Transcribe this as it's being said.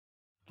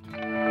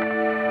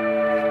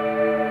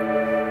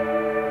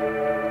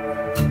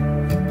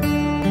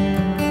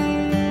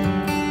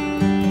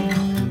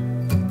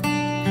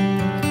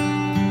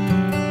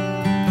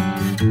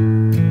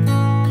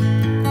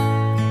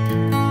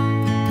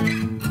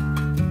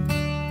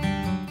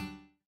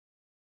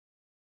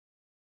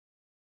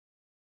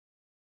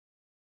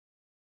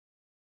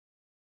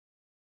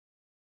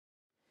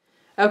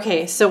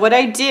Okay, so what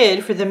I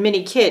did for the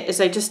mini kit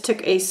is I just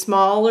took a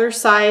smaller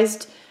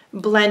sized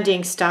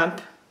blending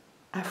stump.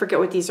 I forget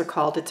what these are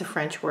called. It's a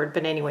French word,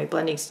 but anyway,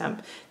 blending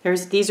stump.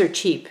 These are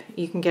cheap.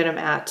 You can get them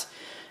at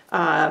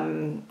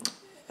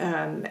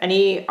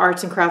any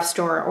arts and crafts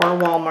store or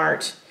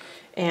Walmart,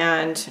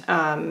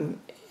 and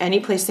any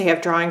place they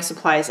have drawing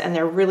supplies, and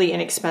they're really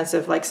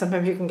inexpensive. Like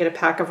sometimes you can get a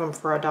pack of them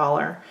for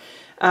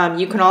 $1.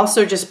 You can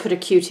also just put a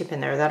Q-tip in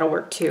there. That'll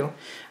work too.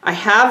 I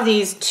have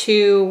these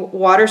 2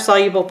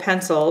 water-soluble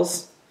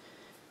pencils.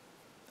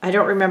 I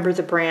don't remember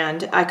the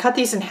brand. I cut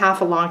these in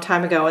half a long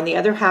time ago, and the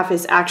other half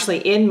is actually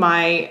in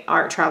my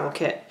art travel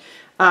kit.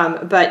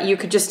 But you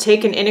could just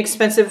take an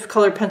inexpensive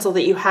colored pencil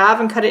that you have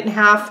and cut it in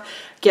half.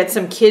 Get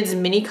some kids'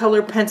 mini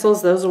colored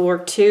pencils. Those will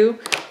work too.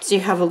 So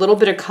you have a little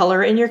bit of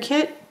color in your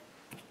kit.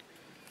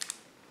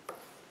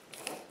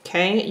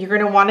 Okay, you're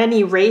going to want an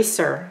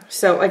eraser.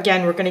 So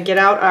again, we're going to get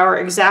out our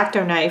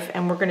X-Acto knife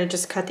and we're going to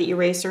just cut the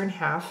eraser in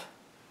half.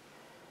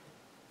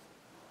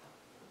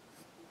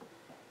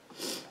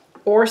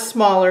 Or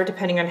smaller,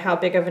 depending on how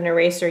big of an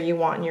eraser you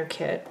want in your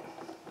kit.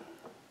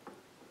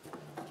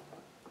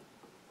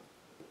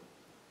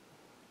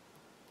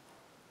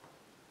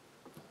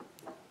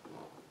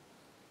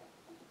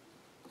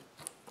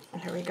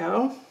 There we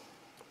go.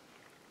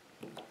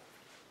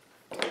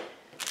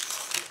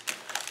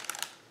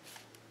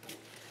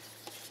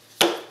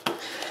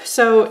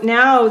 So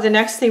now the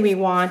next thing we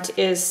want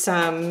is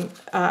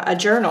a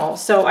journal.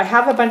 So I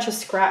have a bunch of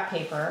scrap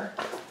paper,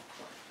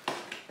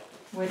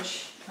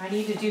 which I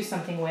need to do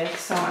something with,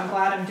 so I'm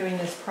glad I'm doing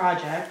this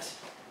project.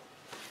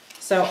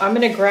 So I'm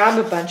going to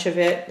grab a bunch of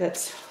it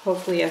that's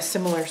hopefully a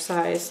similar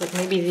size, like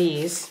maybe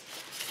these.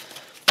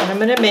 And I'm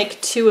going to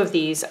make 2 of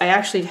these. I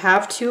actually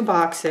have 2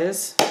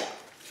 boxes.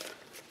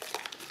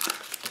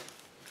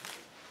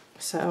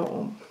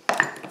 So,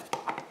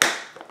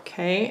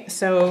 okay,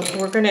 so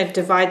we're going to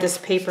divide this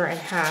paper in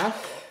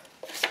half.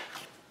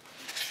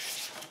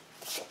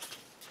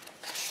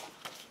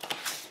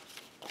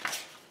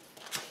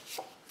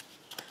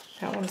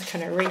 That one's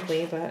kind of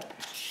wrinkly, but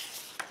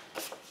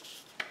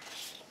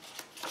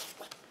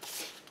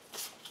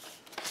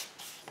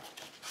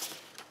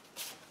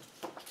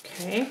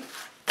okay.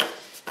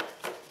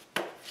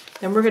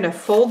 Then we're going to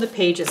fold the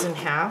pages in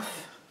half.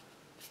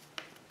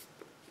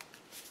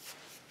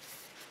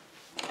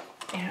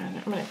 And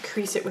I'm going to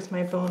crease it with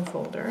my bone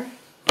folder.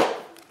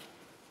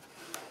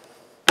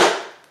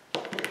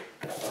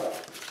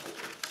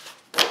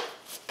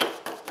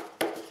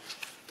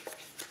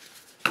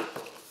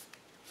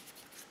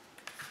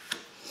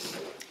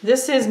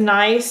 This is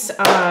nice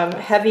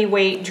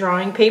heavyweight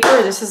drawing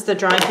paper. This is the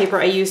drawing paper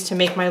I use to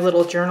make my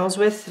little journals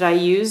with that I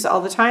use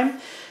all the time.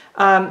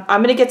 I'm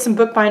going to get some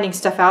bookbinding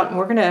stuff out and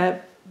we're going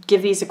to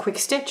give these a quick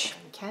stitch.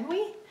 Can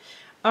we?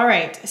 All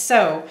right,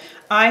 so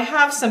I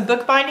have some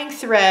bookbinding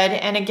thread,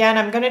 and again,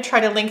 I'm going to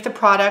try to link the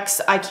products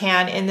I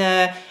can in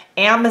the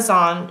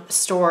Amazon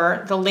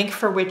store, the link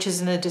for which is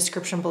in the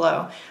description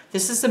below.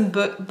 This is some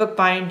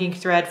bookbinding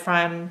thread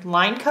from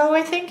Lineco,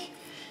 I think.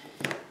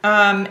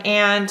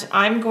 And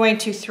I'm going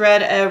to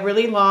thread a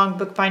really long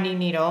bookbinding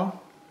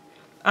needle.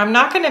 I'm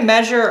not going to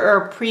measure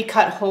or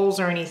pre-cut holes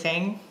or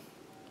anything.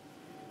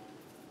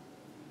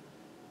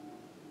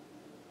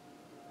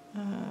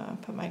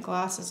 Put my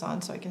glasses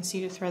on so I can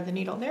see to thread the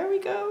needle. There we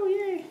go,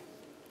 yay.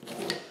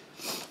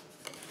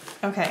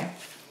 Okay,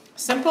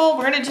 simple,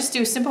 we're gonna just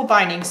do simple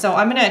binding. So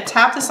I'm gonna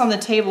tap this on the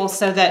table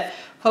so that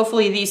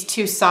hopefully these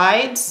 2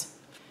 sides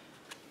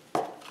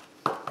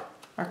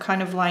are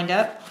kind of lined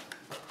up.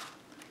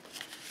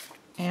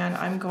 And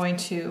I'm going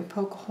to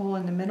poke a hole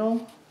in the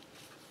middle.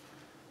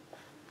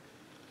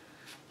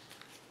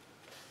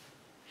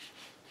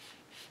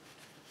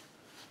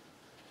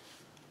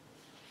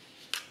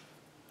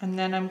 And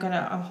then I'm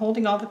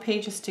holding all the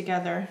pages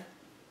together,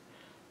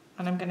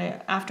 and I'm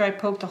gonna, after I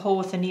poke the hole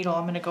with the needle,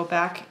 I'm gonna go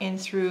back in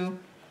through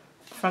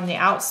from the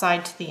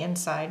outside to the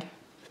inside.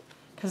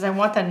 Because I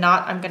want the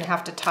knot I'm gonna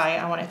have to tie,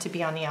 I want it to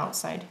be on the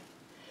outside.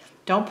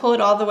 Don't pull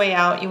it all the way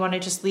out, you wanna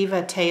just leave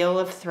a tail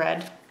of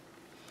thread.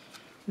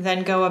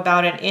 Then go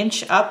about 1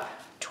 inch up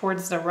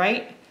towards the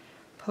right,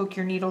 poke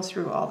your needle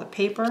through all the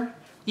paper.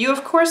 You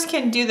of course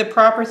can do the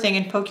proper thing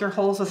and poke your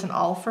holes with an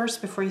awl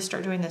first before you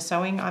start doing the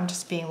sewing. I'm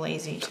just being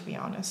lazy, to be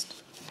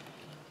honest.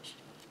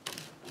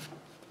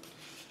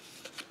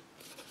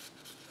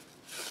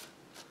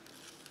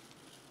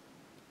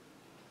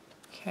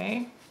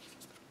 Okay.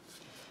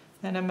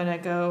 Then I'm going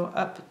to go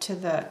up to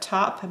the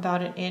top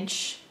about 1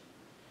 inch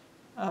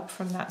up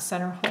from that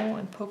center hole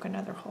and poke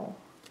another hole.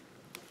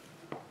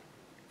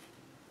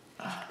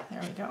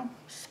 There we go.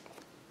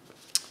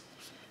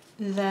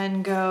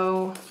 Then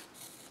go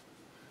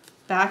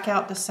back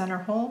out the center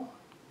hole.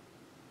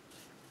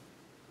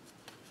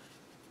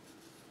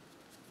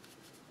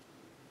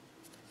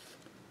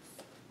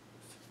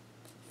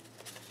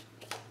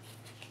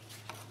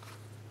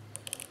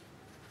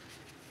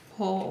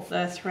 Pull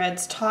the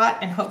threads taut,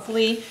 and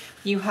hopefully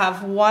you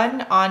have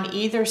one on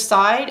either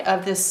side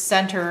of this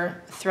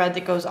center thread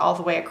that goes all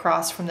the way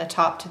across from the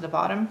top to the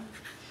bottom.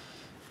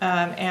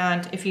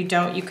 And if you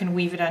don't, you can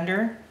weave it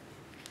under,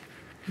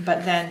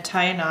 but then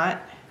tie a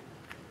knot.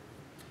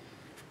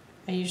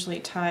 I usually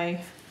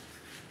tie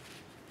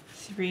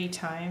 3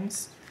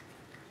 times.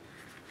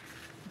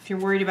 If you're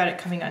worried about it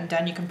coming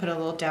undone, you can put a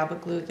little dab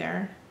of glue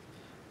there.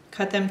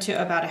 Cut them to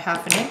about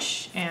 1/2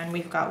 inch, and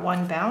we've got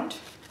 1 bound.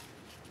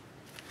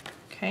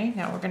 Okay,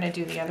 now we're gonna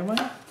do the other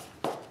one.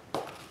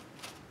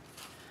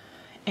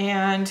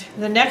 And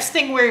the next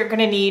thing we're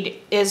gonna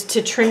need is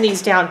to trim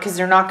these down because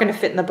they're not gonna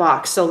fit in the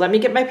box. So let me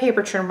get my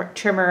paper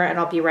trimmer and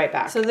I'll be right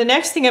back. So the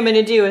next thing I'm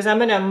gonna do is I'm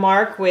gonna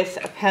mark with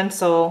a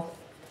pencil.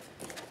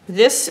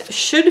 This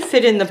should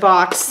fit in the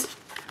box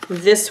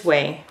this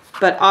way,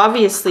 but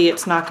obviously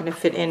it's not gonna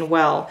fit in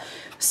well.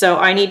 So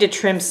I need to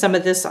trim some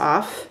of this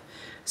off.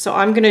 So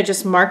I'm gonna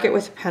just mark it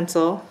with a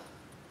pencil.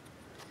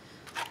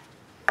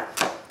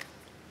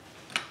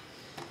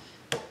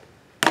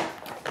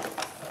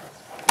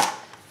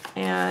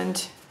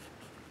 And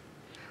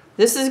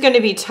this is going to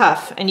be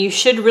tough, and you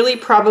should really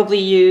probably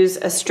use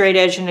a straight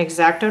edge and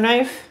X-Acto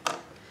knife.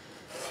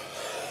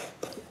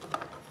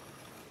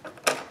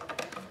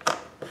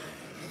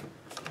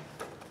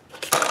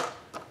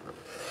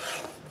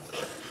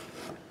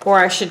 Or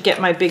I should get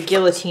my big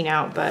guillotine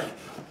out, but...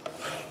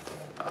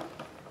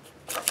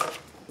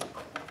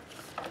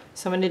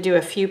 So I'm going to do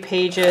a few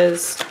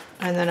pages,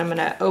 and then I'm going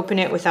to open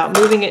it without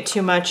moving it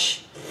too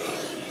much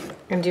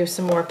and do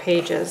some more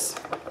pages.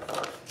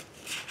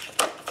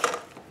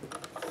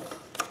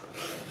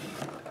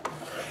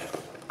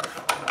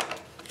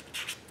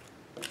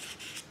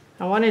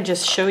 I want to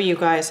just show you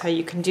guys how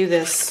you can do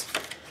this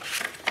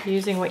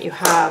using what you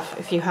have,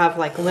 if you have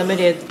like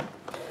limited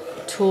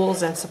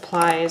tools and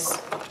supplies,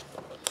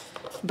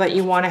 but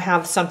you want to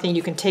have something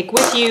you can take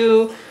with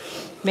you,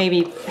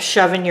 maybe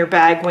shove in your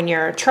bag when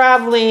you're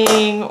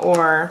traveling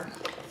or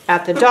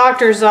at the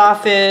doctor's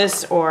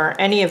office or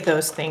any of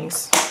those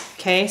things.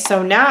 Okay,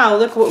 so now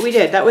look what we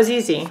did. That was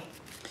easy.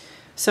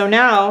 So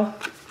now,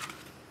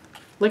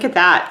 look at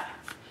that.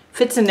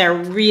 Fits in there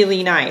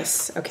really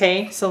nice.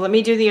 Okay, so let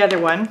me do the other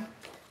one.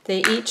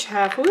 They each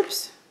have,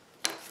 whoops.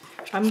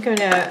 I'm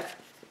gonna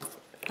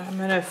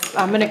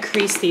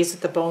crease these with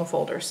the bone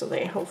folder so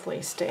they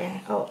hopefully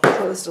stay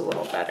closed a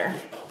little better.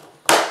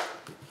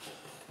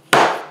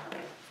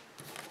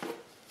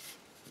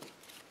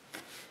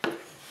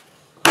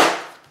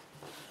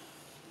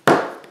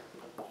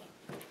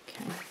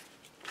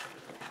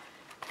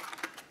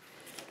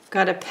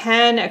 Got a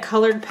pen, a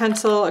colored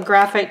pencil, a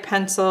graphite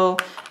pencil,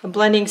 a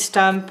blending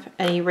stump,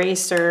 an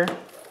eraser.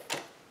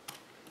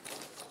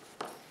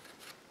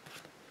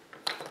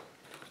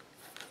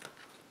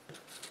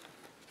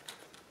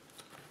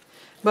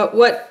 But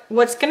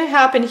what's going to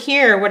happen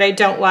here, what I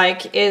don't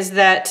like, is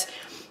that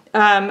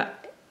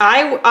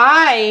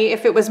I,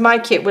 if it was my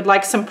kit, would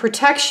like some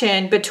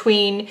protection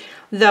between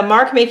the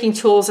mark making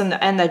tools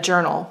and the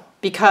journal,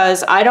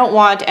 because I don't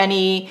want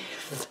any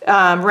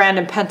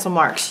random pencil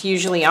marks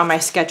usually on my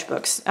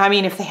sketchbooks. I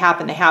mean, if they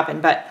happen, they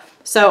happen. But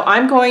so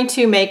I'm going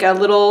to make a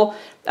little,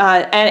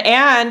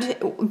 and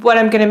what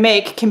I'm going to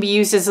make can be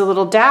used as a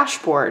little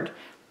dashboard.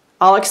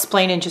 I'll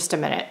explain in just a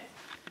minute.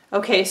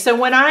 Okay, so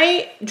when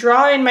I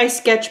draw in my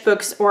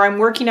sketchbooks or I'm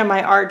working on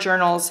my art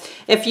journals,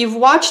 if you've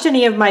watched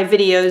any of my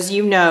videos,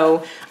 you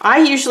know I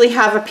usually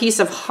have a piece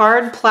of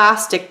hard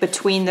plastic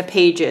between the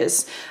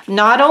pages,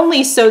 not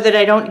only so that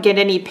I don't get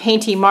any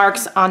painty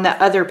marks on the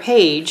other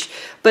page,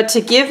 but to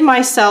give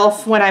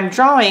myself, when I'm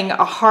drawing,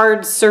 a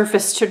hard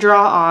surface to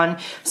draw on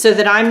so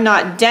that I'm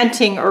not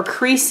denting or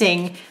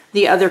creasing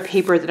the other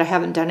paper that I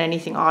haven't done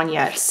anything on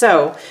yet.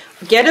 So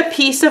get a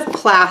piece of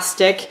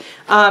plastic.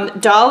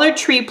 Dollar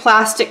Tree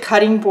plastic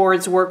cutting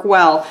boards work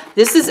well.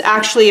 This is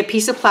actually a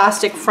piece of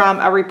plastic from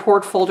a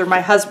report folder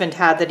my husband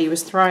had that he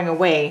was throwing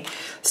away.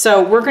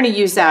 So we're going to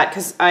use that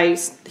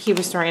because he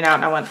was throwing it out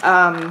and I went,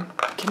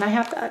 can I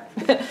have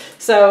that?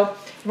 So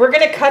we're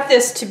going to cut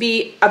this to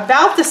be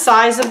about the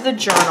size of the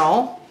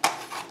journal.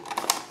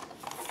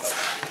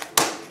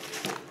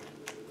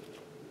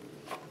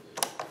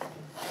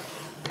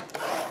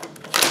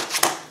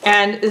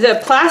 And the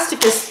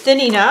plastic is thin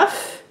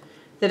enough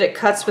that it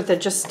cuts with a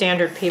just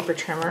standard paper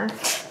trimmer.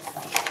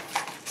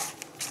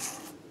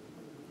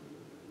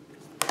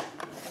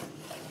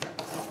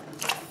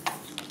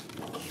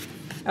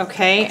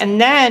 Okay,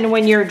 and then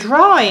when you're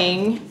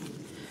drawing,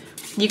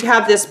 you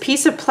have this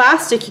piece of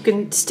plastic you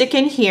can stick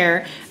in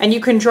here, and you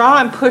can draw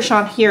and push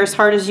on here as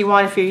hard as you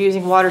want. If you're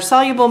using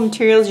water-soluble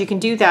materials, you can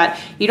do that.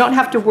 You don't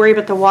have to worry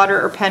about the water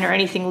or pen or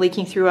anything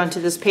leaking through onto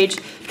this page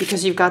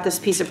because you've got this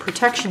piece of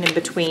protection in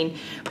between.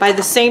 By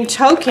the same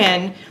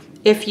token,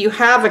 if you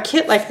have a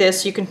kit like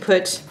this, you can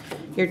put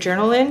your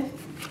journal in,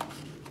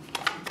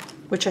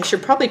 which I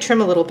should probably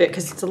trim a little bit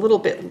because it's a little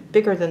bit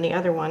bigger than the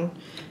other one.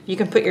 You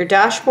can put your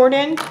dashboard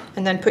in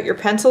and then put your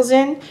pencils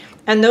in,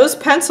 and those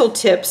pencil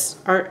tips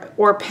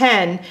or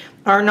pen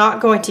are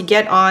not going to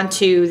get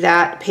onto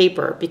that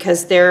paper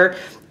because there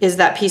is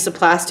that piece of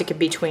plastic in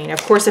between.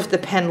 Of course, if the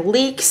pen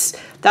leaks,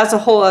 that's a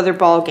whole other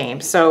ball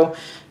game. So,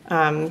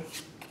 and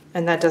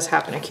that does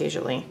happen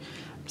occasionally.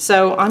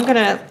 So I'm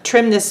gonna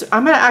trim this,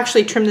 I'm gonna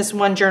actually trim this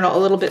one journal a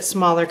little bit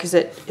smaller because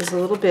it is a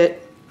little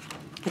bit,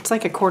 it's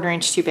like a 1/4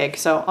 inch too big.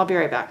 So I'll be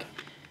right back.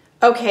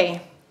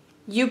 Okay,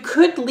 you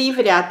could leave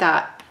it at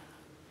that.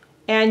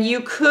 And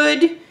you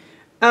could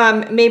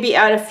maybe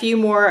add a few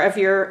more of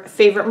your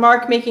favorite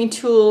mark making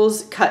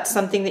tools, cut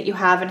something that you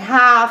have in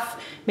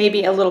half,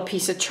 maybe a little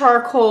piece of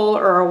charcoal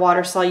or a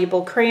water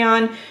soluble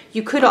crayon.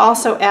 You could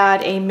also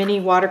add a mini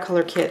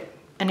watercolor kit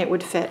and it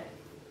would fit.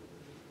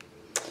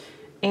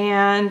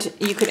 And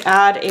you could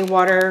add a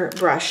water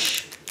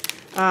brush.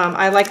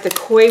 I like the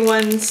Koi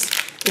ones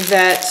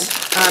that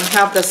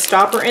have the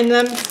stopper in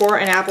them for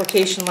an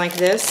application like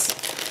this.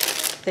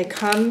 They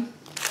come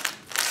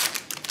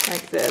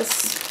like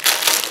this.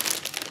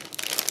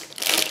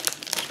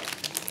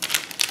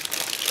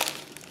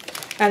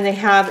 And they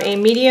have a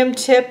medium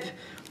tip,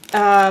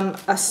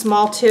 a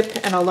small tip,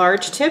 and a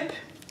large tip.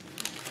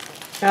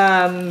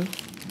 And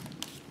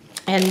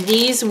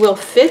these will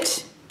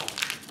fit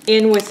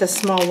in with the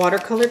small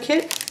watercolor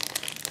kit.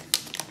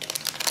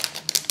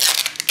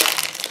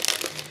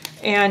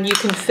 And you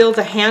can fill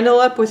the handle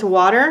up with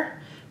water,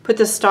 put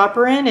the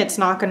stopper in, it's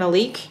not going to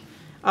leak.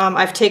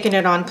 I've taken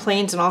it on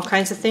planes and all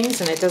kinds of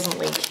things and it doesn't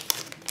leak.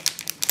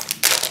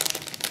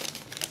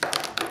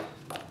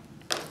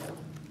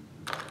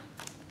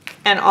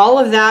 And all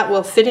of that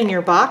will fit in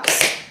your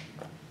box.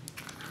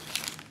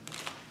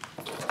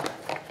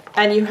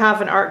 And you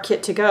have an art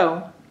kit to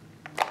go.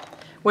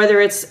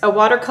 Whether it's a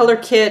watercolor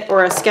kit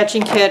or a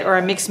sketching kit or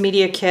a mixed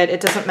media kit, it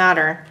doesn't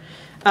matter.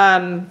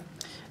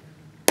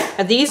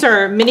 These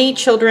are mini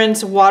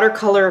children's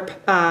watercolor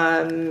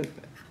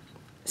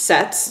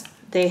sets.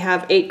 They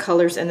have 8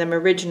 colors in them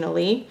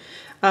originally.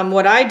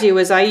 What I do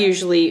is I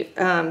usually,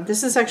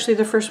 this is actually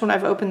the first one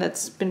I've opened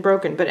that's been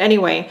broken, but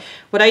anyway,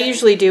 what I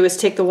usually do is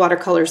take the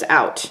watercolors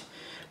out.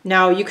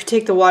 Now you could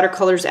take the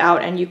watercolors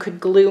out and you could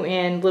glue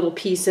in little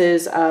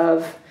pieces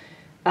of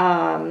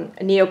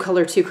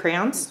Neocolor 2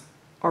 crayons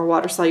or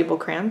water soluble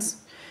crayons.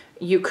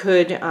 You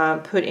could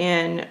put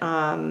in,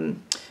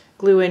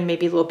 glue in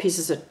maybe little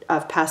pieces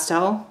of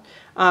pastel,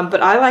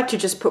 but I like to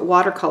just put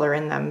watercolor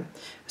in them.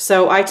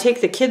 So I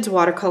take the kids'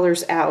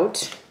 watercolors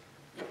out.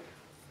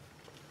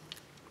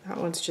 That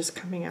one's just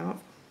coming out.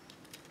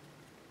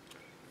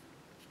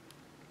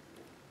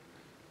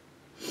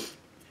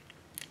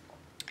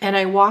 And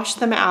I wash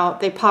them out.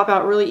 They pop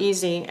out really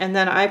easy. And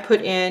then I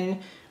put in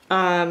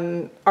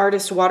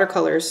artist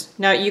watercolors.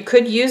 Now you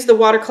could use the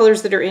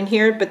watercolors that are in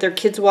here, but they're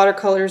kids'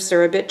 watercolors.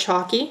 They're a bit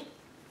chalky.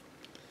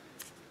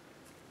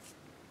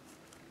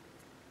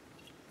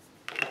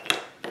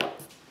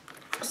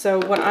 So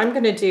what I'm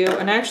going to do,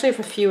 and I actually have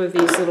a few of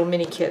these little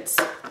mini kits.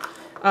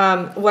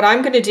 What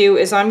I'm going to do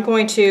is I'm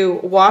going to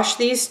wash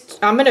these.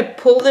 I'm going to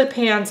pull the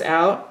pans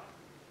out.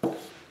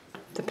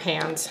 The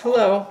pans.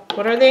 Hello.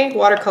 What are they?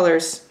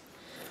 Watercolors.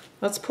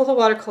 Let's pull the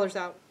watercolors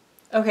out.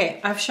 Okay,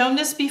 I've shown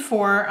this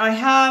before. I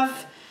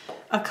have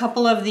a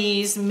couple of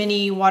these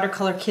mini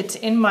watercolor kits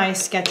in my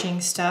sketching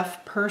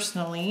stuff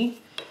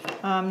personally.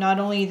 Not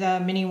only the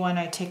mini one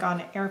I take on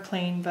an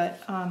airplane,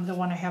 but the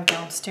one I have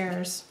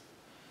downstairs.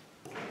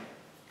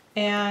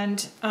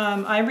 And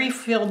I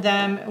refilled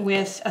them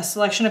with a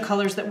selection of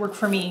colors that work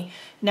for me.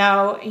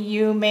 Now,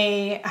 you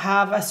may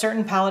have a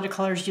certain palette of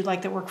colors you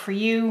like that work for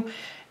you,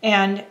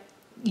 and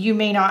you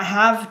may not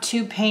have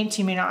tube paints,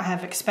 you may not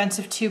have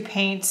expensive tube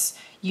paints.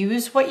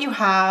 Use what you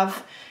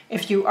have.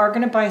 If you are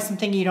going to buy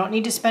something, you don't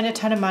need to spend a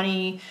ton of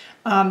money.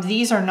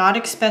 These are not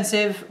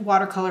expensive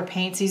watercolor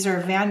paints. These are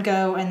Van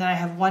Gogh, and then I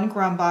have one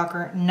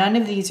Grumbacher. None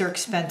of these are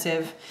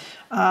expensive.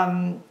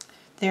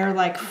 They're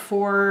like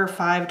 $4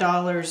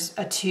 or5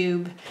 a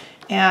tube,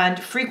 and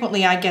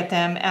frequently I get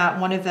them at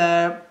one of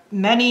the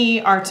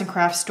many arts and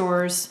crafts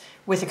stores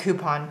with a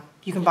coupon.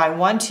 You can buy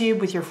one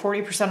tube with your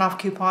 40% off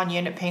coupon. You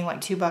end up paying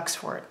like $2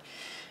 for it.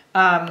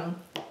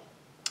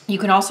 You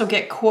can also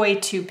get Koi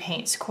tube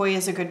paints. Koi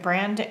is a good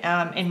brand,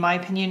 in my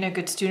opinion, a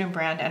good student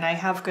brand, and I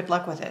have good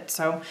luck with it.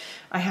 So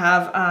I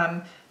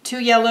have 2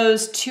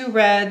 yellows, 2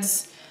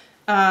 reds,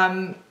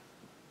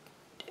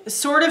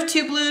 sort of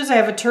 2 blues. I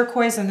have a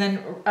turquoise and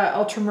then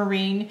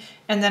ultramarine,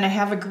 and then I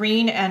have a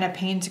green and a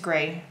Payne's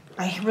gray.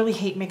 I really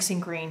hate mixing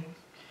green.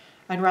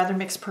 I'd rather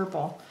mix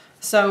purple.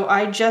 So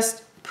I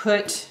just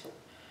put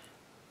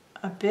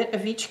a bit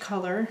of each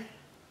color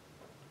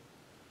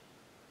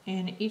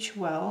in each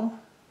well.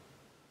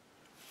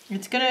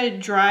 It's gonna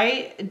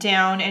dry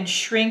down and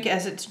shrink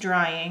as it's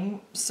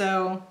drying,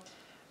 so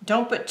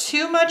don't put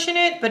too much in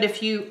it, but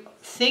if you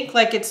think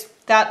like it's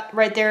that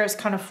right there is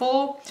kind of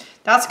full,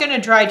 that's gonna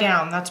dry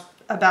down. That's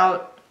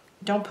about,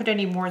 don't put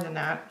any more than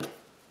that.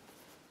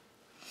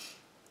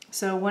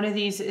 So one of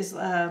these is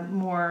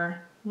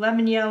more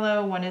lemon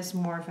yellow, one is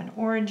more of an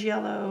orange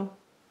yellow.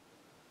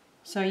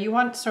 So you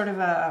want sort of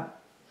a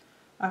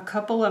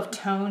couple of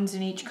tones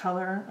in each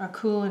color, a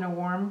cool and a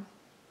warm.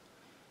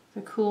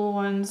 The cool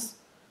ones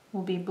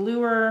will be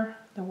bluer,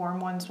 the warm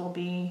ones will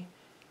be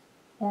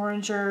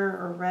oranger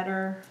or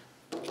redder.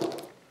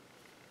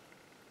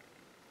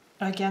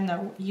 Again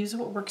though, use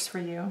what works for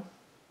you.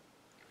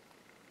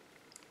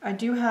 I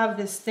do have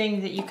this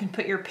thing that you can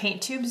put your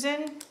paint tubes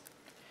in,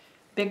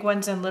 big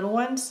ones and little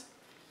ones,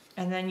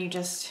 and then you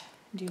just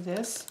do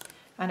this,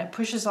 and it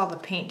pushes all the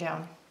paint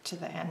down to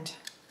the end.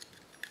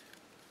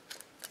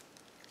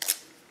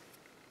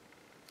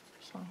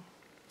 So,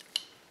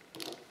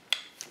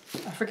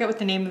 I forget what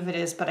the name of it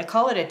is, but I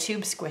call it a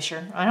tube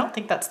squisher. I don't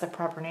think that's the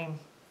proper name.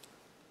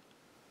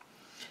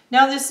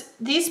 Now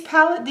these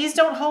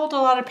don't hold a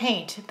lot of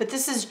paint, but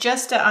this is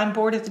just a I'm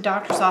bored at the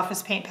doctor's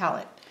office paint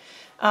palette.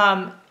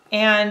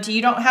 And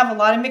you don't have a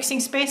lot of mixing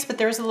space, but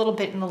there's a little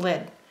bit in the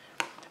lid.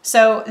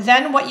 So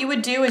then what you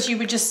would do is you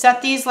would just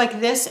set these like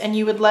this and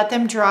you would let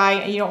them dry,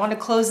 and you don't want to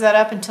close that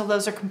up until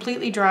those are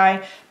completely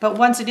dry. But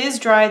once it is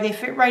dry, they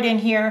fit right in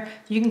here.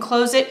 You can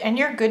close it and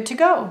you're good to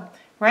go,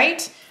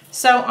 right?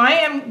 So I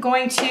am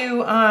going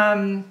to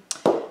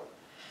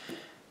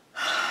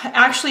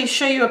actually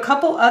show you a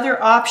couple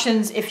other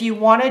options if you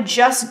want to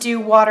just do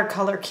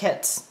watercolor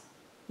kits.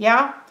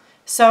 Yeah?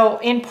 So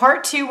in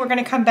part 2, we're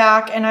going to come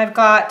back, and I've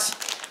got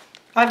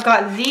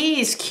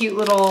these cute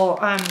little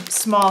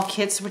small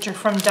kits, which are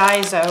from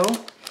Daiso.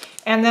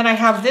 And then I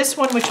have this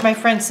one, which my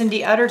friend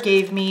Cindy Utter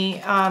gave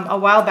me a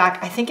while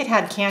back. I think it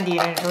had candy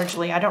in it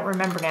originally. I don't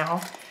remember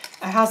now.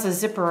 It has a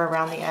zipper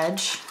around the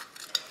edge.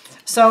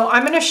 So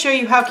I'm going to show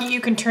you how you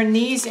can turn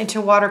these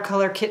into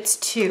watercolor kits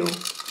too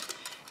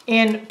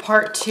in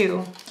part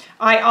 2.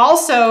 I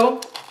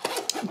also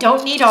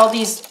don't need all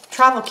these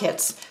travel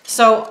kits.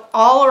 So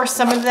all or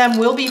some of them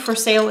will be for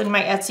sale in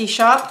my Etsy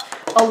shop,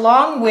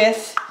 along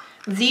with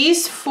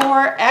these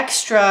 4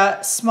 extra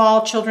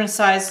small children's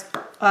size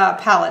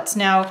palettes.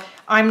 Now,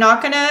 I'm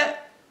not going to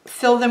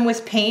fill them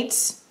with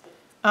paints,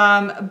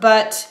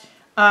 but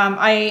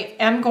I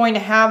am going to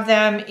have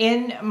them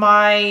in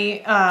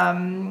my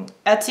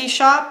Etsy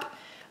shop,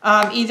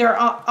 either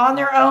on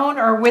their own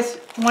or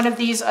with one of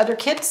these other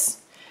kits.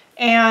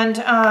 And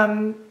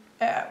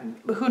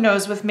who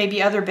knows, with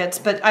maybe other bits,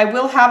 but I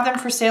will have them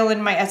for sale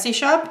in my Etsy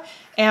shop.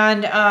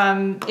 And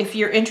if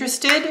you're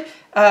interested,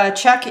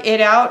 check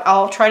it out.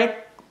 I'll try to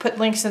put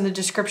links in the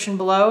description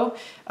below.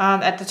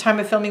 At the time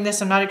of filming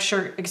this, I'm not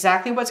sure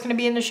exactly what's going to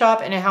be in the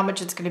shop and how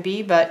much it's going to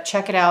be, but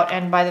check it out.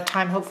 And by the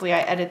time, hopefully,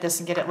 I edit this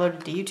and get it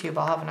loaded to YouTube,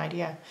 I'll have an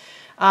idea.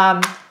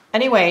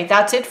 Anyway,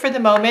 that's it for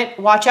the moment.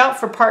 Watch out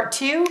for part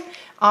 2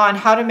 on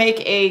how to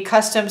make a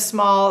custom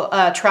small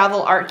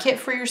travel art kit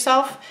for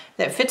yourself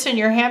that fits in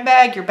your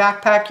handbag, your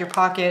backpack, your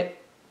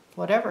pocket,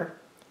 whatever.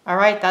 All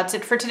right, that's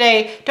it for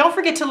today. Don't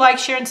forget to like,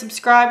 share, and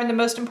subscribe. And the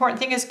most important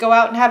thing is go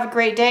out and have a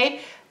great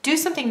day. Do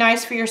something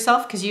nice for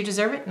yourself because you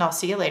deserve it, and I'll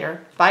see you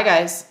later. Bye,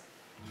 guys.